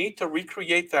 We don't need to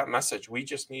recreate that message. We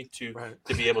just need to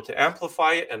be able to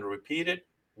amplify it and repeat it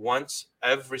once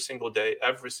every single day,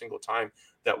 every single time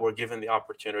that we're given the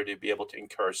opportunity to be able to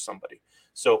encourage somebody.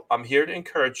 So I'm here to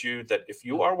encourage you that if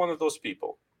you are one of those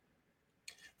people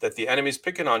that the enemy is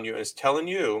picking on you and is telling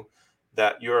you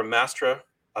that you're a master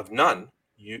of none,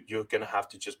 you're going to have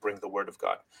to just bring the word of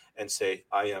God and say,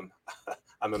 I'm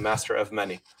a master of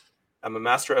many. I'm a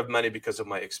master of many because of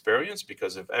my experience,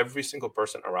 because of every single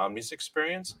person around me's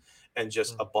experience, and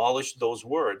just abolish those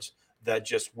words that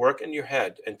just work in your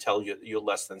head and tell you you're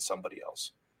less than somebody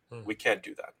else. We can't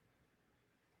do that.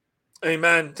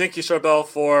 Amen. Thank you, Charbel,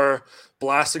 for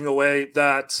blasting away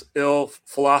that ill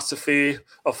philosophy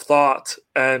of thought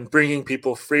and bringing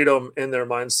people freedom in their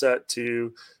mindset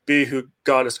to be who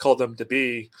God has called them to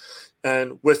be.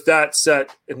 And with that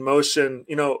set in motion,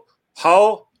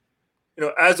 how,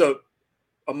 as a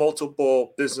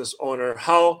multiple business owner,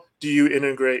 how do you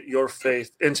integrate your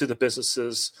faith into the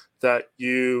businesses that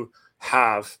you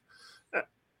have?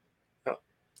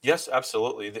 Yes,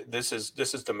 absolutely. This is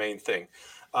the main thing.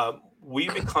 We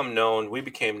became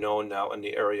known now in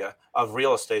the area of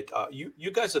real estate.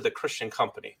 You guys are the Christian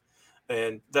company,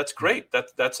 and that's great.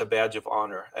 That's a badge of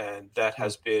honor, and that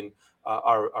has been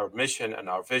our mission and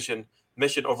our vision.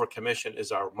 Mission over commission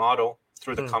is our motto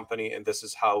through the company, and this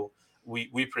is how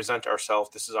we present ourselves.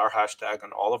 This is our hashtag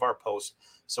on all of our posts.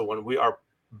 So when we are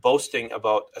boasting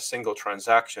about a single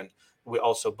transaction, we're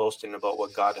also boasting about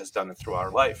what God has done through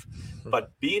our life.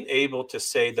 But being able to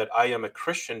say that I am a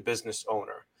Christian business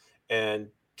owner, and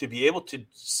to be able to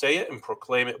say it and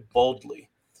proclaim it boldly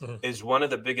is one of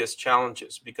the biggest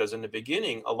challenges, because in the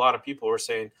beginning, a lot of people were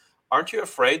saying, aren't you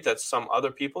afraid that some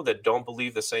other people that don't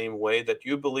believe the same way that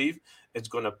you believe is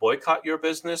going to boycott your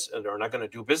business and they're not going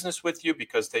to do business with you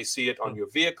because they see it on your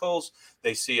vehicles,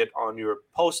 they see it on your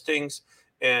postings,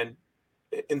 and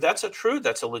that's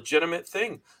a legitimate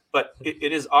thing. But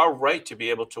it is our right to be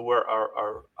able to wear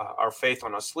our faith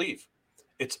on our sleeve.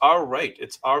 It's our right.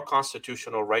 It's our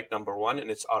constitutional right, number one,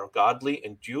 and it's our godly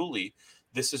and duly.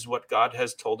 This is what God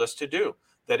has told us to do.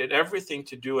 That in everything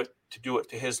to do it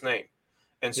to His name.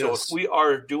 And so if we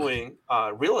are doing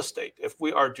real estate, if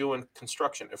we are doing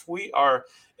construction, if we are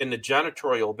in the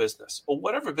janitorial business or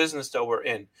whatever business that we're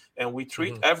in, and we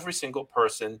treat every single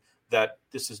person that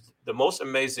this is the most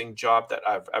amazing job that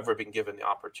I've ever been given the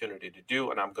opportunity to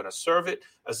do, and I'm going to serve it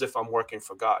as if I'm working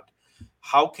for God.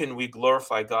 How can we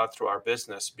glorify God through our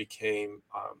business became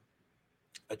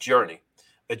a journey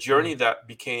that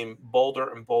became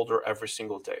bolder and bolder every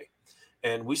single day.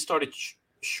 And we started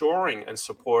shoring and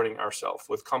supporting ourselves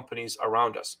with companies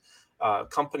around us,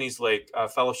 companies like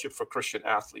Fellowship for Christian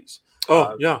Athletes,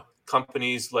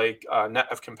 companies like Net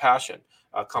of Compassion,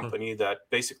 a company that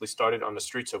basically started on the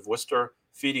streets of Worcester,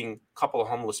 feeding a couple of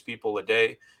homeless people a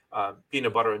day,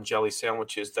 peanut butter and jelly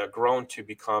sandwiches that grown to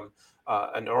become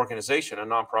an organization, a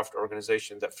nonprofit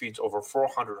organization that feeds over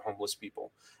 400 homeless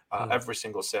people every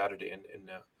single Saturday in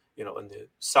the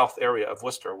south area of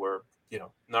Worcester, where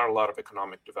not a lot of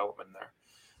economic development there.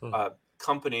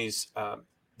 Companies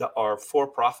that are for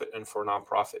profit and for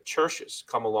nonprofit, churches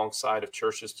come alongside of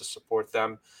churches to support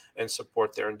them and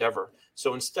support their endeavor.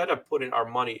 So instead of putting our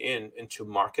money into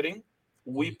marketing,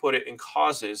 we put it in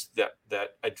causes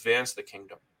that advance the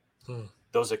kingdom.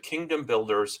 Those are kingdom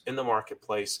builders in the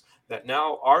marketplace that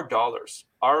now our dollars,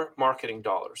 our marketing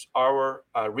dollars, our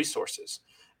resources,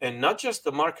 and not just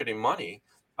the marketing money,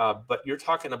 but you're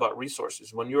talking about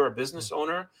resources. When you're a business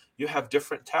owner, you have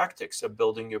different tactics of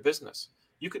building your business.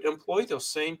 You could employ those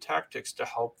same tactics to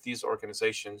help these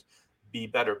organizations be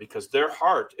better, because their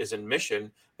heart is in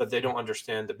mission, but they don't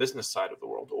understand the business side of the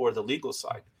world or the legal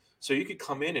side. So you could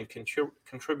come in and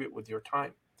contribute with your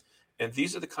time. And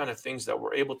these are the kind of things that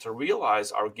we're able to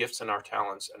realize our gifts and our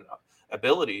talents and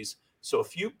abilities. So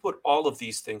if you put all of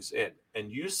these things in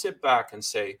and you sit back and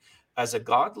say, as a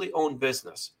godly owned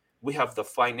business, we have the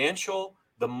financial,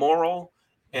 the moral,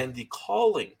 and the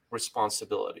calling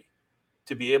responsibility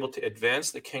to be able to advance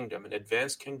the kingdom and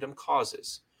advance kingdom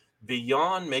causes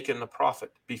beyond making the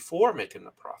profit, before making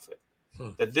the profit,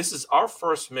 that this is our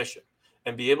first mission,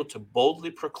 and be able to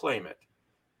boldly proclaim it.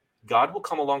 God will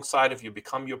come alongside of you,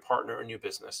 become your partner in your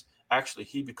business. Actually,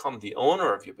 he become the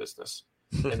owner of your business.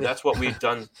 And that's what we've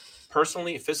done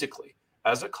personally, physically.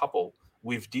 As a couple,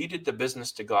 we've deeded the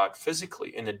business to God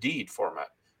physically in a deed format,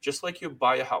 just like you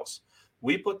buy a house.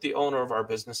 We put the owner of our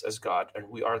business as God, and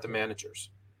we are the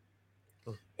managers.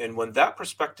 And when that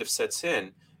perspective sets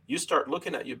in, you start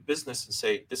looking at your business and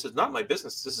say, this is not my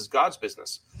business, this is God's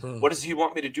business. What does he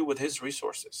want me to do with his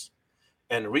resources?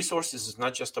 And resources is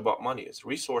not just about money. It's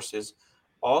resources,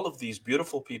 all of these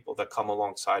beautiful people that come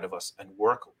alongside of us and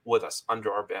work with us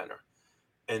under our banner.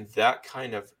 And that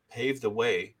kind of paved the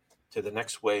way to the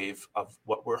next wave of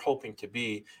what we're hoping to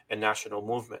be a national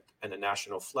movement and a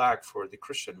national flag for the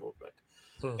Christian movement.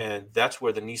 And that's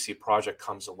where the Nisi Project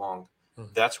comes along.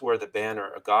 That's where the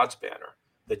banner, a God's banner,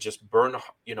 that just burn a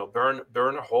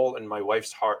hole in my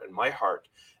wife's heart and my heart,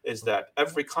 is that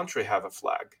every country have a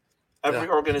flag. Every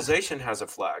organization has a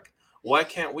flag. Why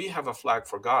can't we have a flag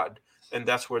for God? And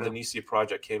that's where the Nisi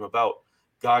Project came about.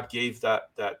 God gave that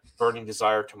burning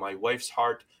desire to my wife's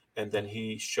heart, and then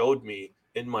he showed me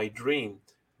in my dream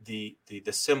the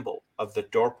symbol of the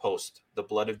doorpost. The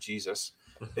blood of Jesus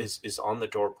is on the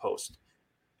doorpost.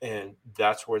 And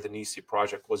that's where the Nisi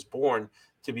Project was born,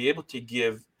 to be able to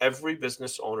give every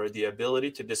business owner the ability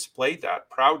to display that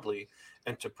proudly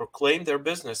and to proclaim their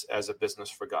business as a business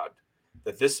for God.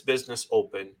 That this business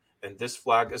opened and this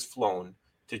flag is flown,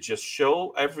 to just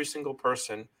show every single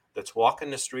person that's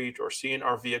walking the street or seeing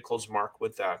our vehicles marked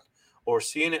with that, or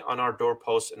seeing it on our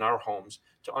doorposts in our homes,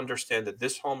 to understand that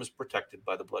this home is protected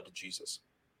by the blood of Jesus.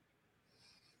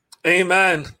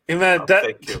 Amen.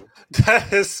 Thank you.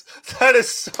 That is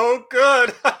so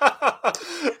good.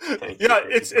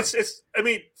 It's. I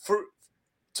mean,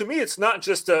 to me, it's not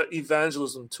just an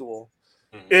evangelism tool.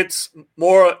 It's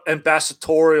more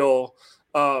ambassadorial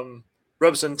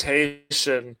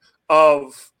representation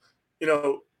of,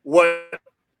 what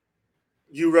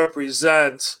you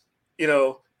represent,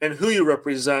 and who you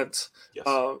represent. Yes.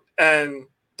 And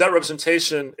that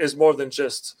representation is more than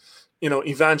just,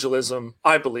 evangelism,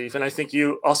 I believe. And I think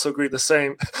you also agree the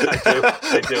same.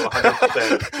 I do,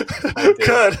 100%. I do.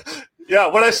 Good. Yeah,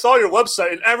 when I saw your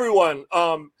website, and everyone,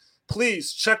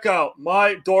 please check out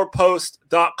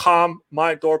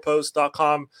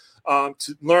mydoorpost.com,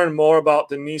 to learn more about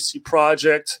the Nisi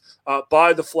Project.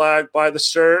 Buy the flag, buy the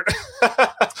shirt,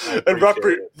 and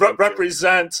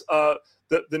represent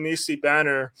the Nisi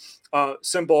banner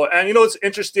symbol. And it's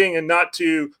interesting, and not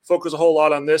to focus a whole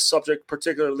lot on this subject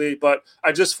particularly, but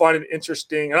I just find it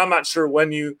interesting, and I'm not sure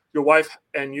when your wife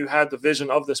and you had the vision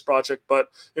of this project, but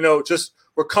just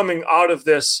we're coming out of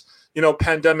this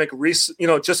pandemic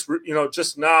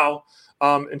just now,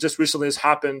 and just recently has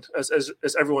happened, as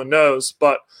everyone knows.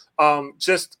 But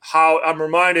just how I'm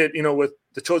reminded, with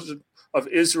the children of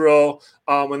Israel,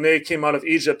 when they came out of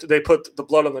Egypt, they put the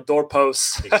blood on the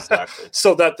doorposts, exactly.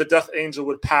 so that the death angel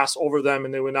would pass over them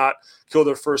and they would not kill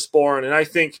their firstborn. And I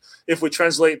think if we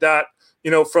translate that,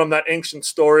 from that ancient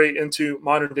story into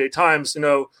modern day times,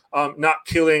 not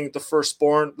killing the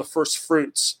firstborn, the first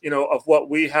fruits, of what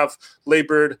we have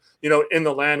labored, in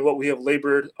the land, what we have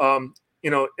labored,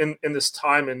 in this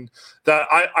time. And that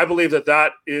I believe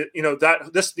that is,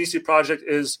 that this Nisi Project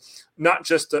is not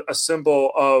just a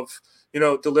symbol of,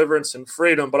 deliverance and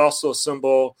freedom, but also a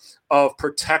symbol of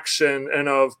protection and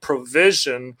of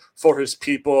provision for his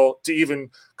people to even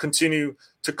continue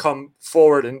to come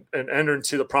forward and enter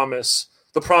into the promise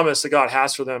that God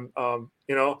has for them.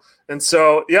 And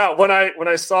so, yeah, when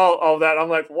I saw all that, I'm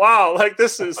like, wow, like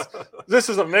this is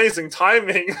amazing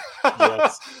timing.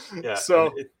 Yes. Yeah.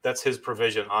 So that's his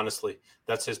provision. Honestly,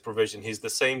 that's his provision. He's the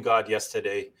same God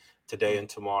yesterday, today, and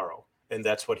tomorrow. And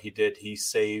that's what he did. He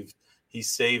saved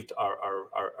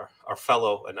our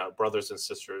fellow and our brothers and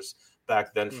sisters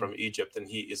back then from Egypt, and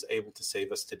he is able to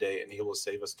save us today, and he will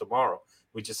save us tomorrow.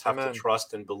 We just have Amen. to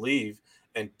trust and believe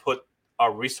and put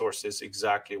our resources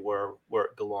exactly where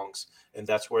it belongs. And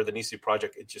that's where the Nisi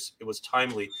Project, it was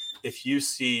timely. If you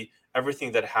see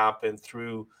everything that happened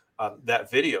through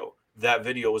that video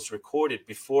was recorded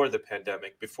before the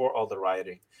pandemic, before all the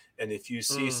rioting. And if you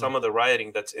see some of the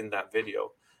rioting that's in that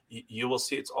video, you will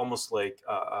see it's almost like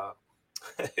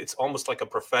it's almost like a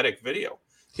prophetic video,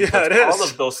 because Yeah, it all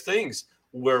is. of those things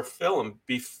were filmed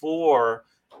before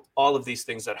all of these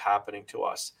things are happening to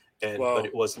us. But Wow.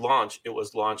 it was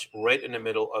launched right in the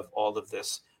middle of all of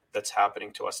this that's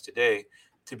happening to us today,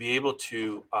 to be able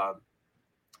to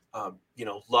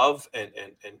love and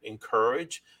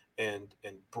encourage and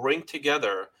bring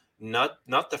together not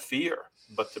the fear,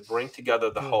 but to bring together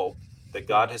the hope that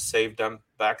God has saved them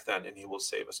back then, and he will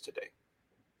save us today.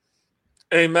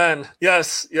 Amen.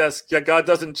 Yes. Yeah, God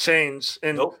doesn't change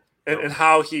in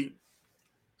how he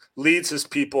leads his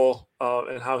people,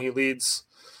 and how he leads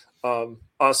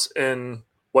us in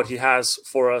what he has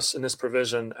for us in his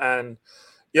provision. And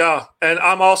yeah, and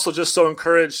I'm also just so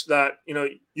encouraged that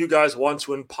you guys want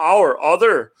to empower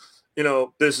other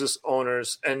business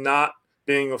owners, and not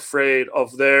being afraid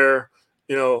of their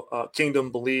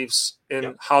kingdom beliefs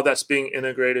and how that's being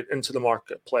integrated into the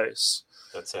marketplace.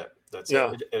 That's it.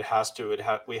 It has to.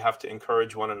 We have to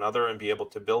encourage one another and be able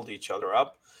to build each other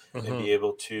up, and be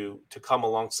able to come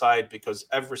alongside, because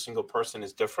every single person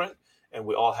is different, and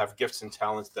we all have gifts and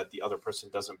talents that the other person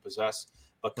doesn't possess.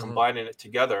 But combining it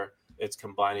together, it's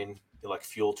combining like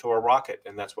fuel to a rocket,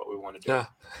 and that's what we want to do. Yeah.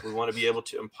 We want to be able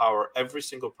to empower every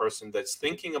single person that's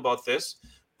thinking about this,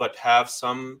 but have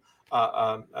some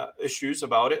issues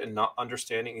about it and not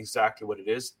understanding exactly what it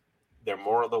is. They're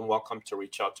more than welcome to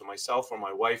reach out to myself or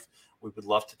my wife. We would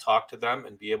love to talk to them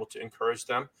and be able to encourage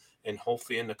them. And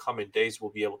hopefully in the coming days, we'll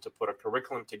be able to put a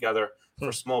curriculum together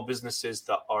for small businesses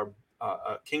that are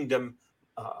kingdom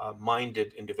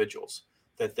minded individuals,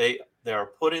 that they are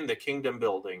putting the kingdom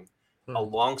building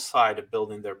alongside of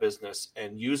building their business,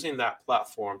 and using that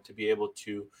platform to be able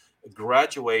to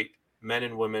graduate men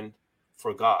and women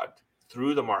for God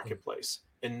through the marketplace,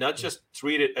 and not just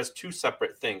treat it as two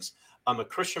separate things. I'm a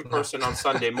Christian person on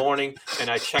Sunday morning, and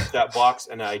I check that box,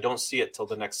 and I don't see it till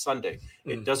the next Sunday.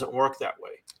 It doesn't work that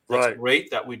way. That's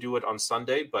great that we do it on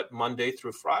Sunday, but Monday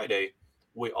through Friday,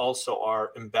 we also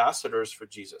are ambassadors for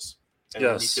Jesus. And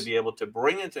we need to be able to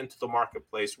bring it into the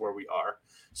marketplace where we are.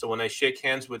 So when I shake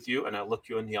hands with you and I look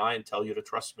you in the eye and tell you to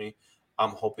trust me, I'm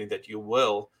hoping that you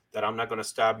will, that I'm not going to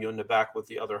stab you in the back with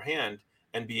the other hand,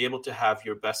 and be able to have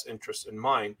your best interests in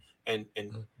mind. And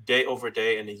day over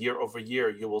day and year over year,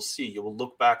 you will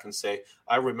look back and say,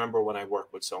 I remember when I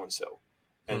worked with so-and-so.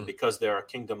 And because they are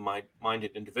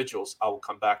kingdom-minded individuals, I will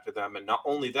come back to them. And not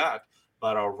only that,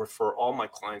 but I'll refer all my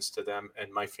clients to them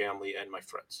and my family and my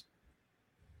friends.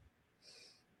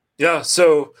 Yeah,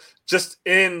 so just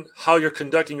in how you're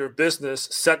conducting your business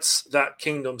sets that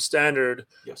kingdom standard,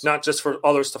 not just for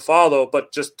others to follow,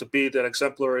 but just to be that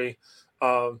exemplary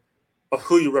of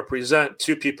who you represent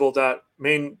to people that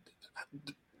may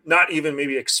not even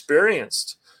maybe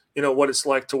experienced, what it's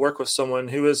like to work with someone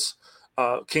who is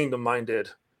kingdom-minded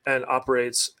and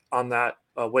operates on that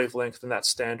wavelength and that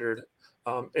standard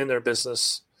in their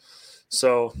business.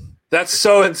 So that's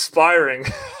so inspiring.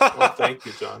 Well, thank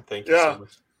you, John. Thank you so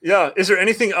much. Yeah. Is there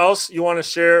anything else you want to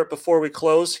share before we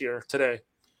close here today?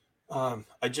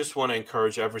 I just want to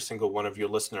encourage every single one of your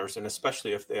listeners, and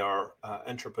especially if they are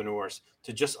entrepreneurs,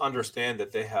 to just understand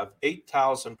that they have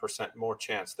 8,000% more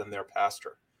chance than their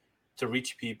pastor to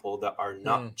reach people that are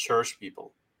not church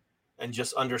people. And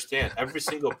just understand, every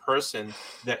single person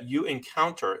that you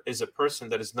encounter is a person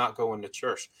that is not going to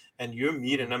church, and you're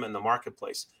meeting them in the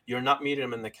marketplace. You're not meeting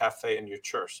them in the cafe in your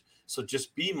church. So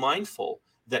just be mindful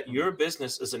that your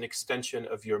business is an extension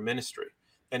of your ministry.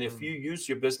 And if you use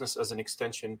your business as an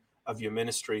extension of your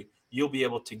ministry, you'll be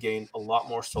able to gain a lot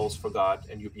more souls for God,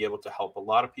 and you'll be able to help a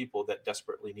lot of people that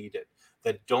desperately need it,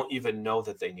 that don't even know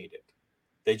that they need it.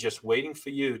 They're just waiting for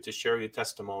you to share your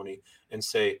testimony and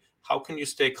say, how can you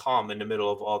stay calm in the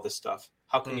middle of all this stuff?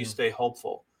 How can you stay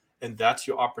hopeful? And that's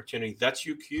your opportunity. That's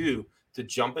your cue to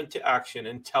jump into action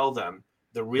and tell them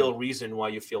the real reason why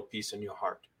you feel peace in your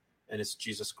heart. And it's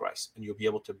Jesus Christ. And you'll be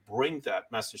able to bring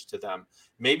that message to them.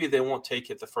 Maybe they won't take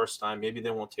it the first time. Maybe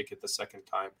they won't take it the second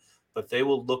time. But they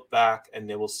will look back and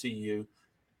they will see you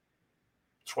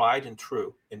tried and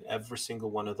true in every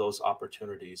single one of those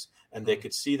opportunities. And they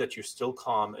could see that you're still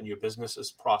calm and your business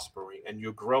is prospering and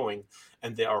you're growing.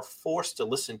 And they are forced to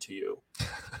listen to you.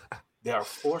 They are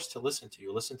forced to listen to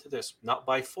you. Listen to this, not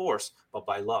by force, but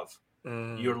by love.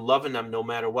 You're loving them no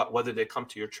matter what, whether they come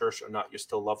to your church or not. You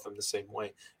still love them the same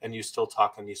way, and you still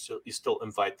talk, and you still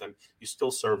invite them, you still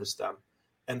service them,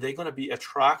 and they're going to be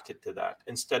attracted to that.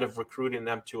 Instead of recruiting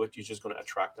them to it, you're just going to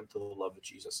attract them to the love of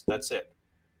Jesus. That's it.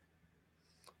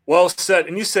 Well said.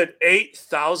 And you said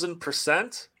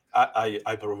 8,000%. I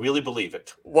really believe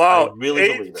it. Wow, I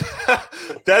really believe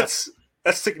it. That's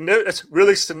significant. That's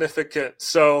really significant.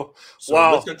 So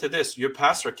wow. Listen to this. Your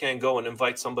pastor can't go and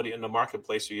invite somebody in the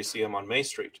marketplace or you see him on Main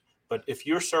Street. But if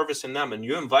you're servicing them and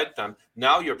you invite them,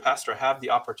 now your pastor have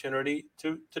the opportunity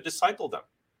to disciple them.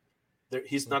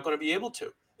 He's not going to be able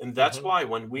to. And that's why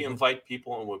when we invite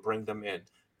people and we bring them in,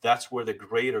 that's where the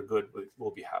greater good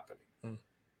will be happening.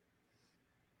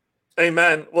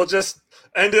 Amen. We'll just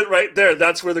end it right there.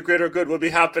 That's where the greater good will be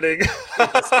happening.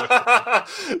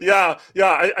 Yeah.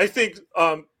 I think,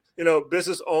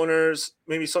 business owners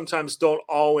maybe sometimes don't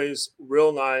always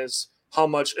realize how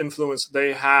much influence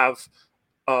they have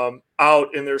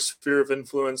out in their sphere of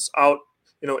influence, out,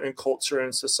 in culture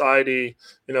and society,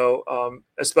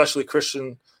 especially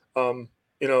Christian,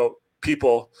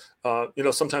 people,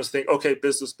 sometimes think, okay,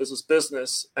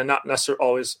 business, and not necessarily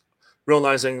always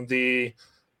realizing the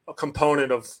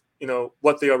component of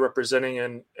what they are representing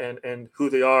and who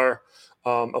they are,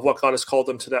 of what God has called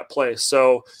them to that place.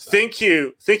 So thank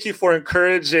you for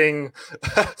encouraging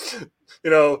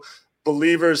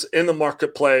believers in the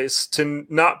marketplace to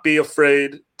not be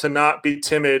afraid, to not be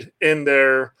timid in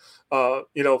their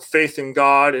faith in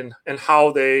God and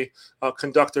how they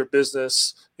conduct their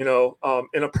business in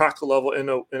a practical level, in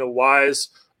a wise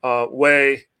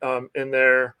way, in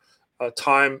their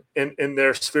time in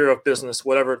their sphere of business,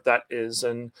 whatever that is.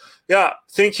 And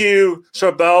thank you,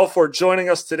 Charbel, for joining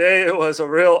us today. It was a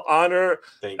real honor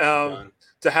to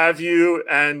have you.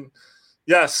 And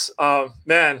yes,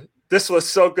 man, this was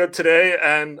so good today.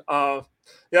 And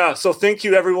so thank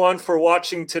you everyone for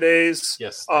watching today's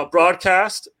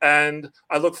broadcast. And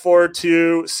I look forward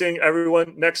to seeing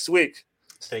everyone next week.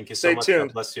 Thank you so much. Stay tuned.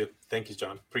 God bless you. Thank you,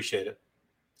 John. Appreciate it.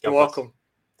 You're welcome.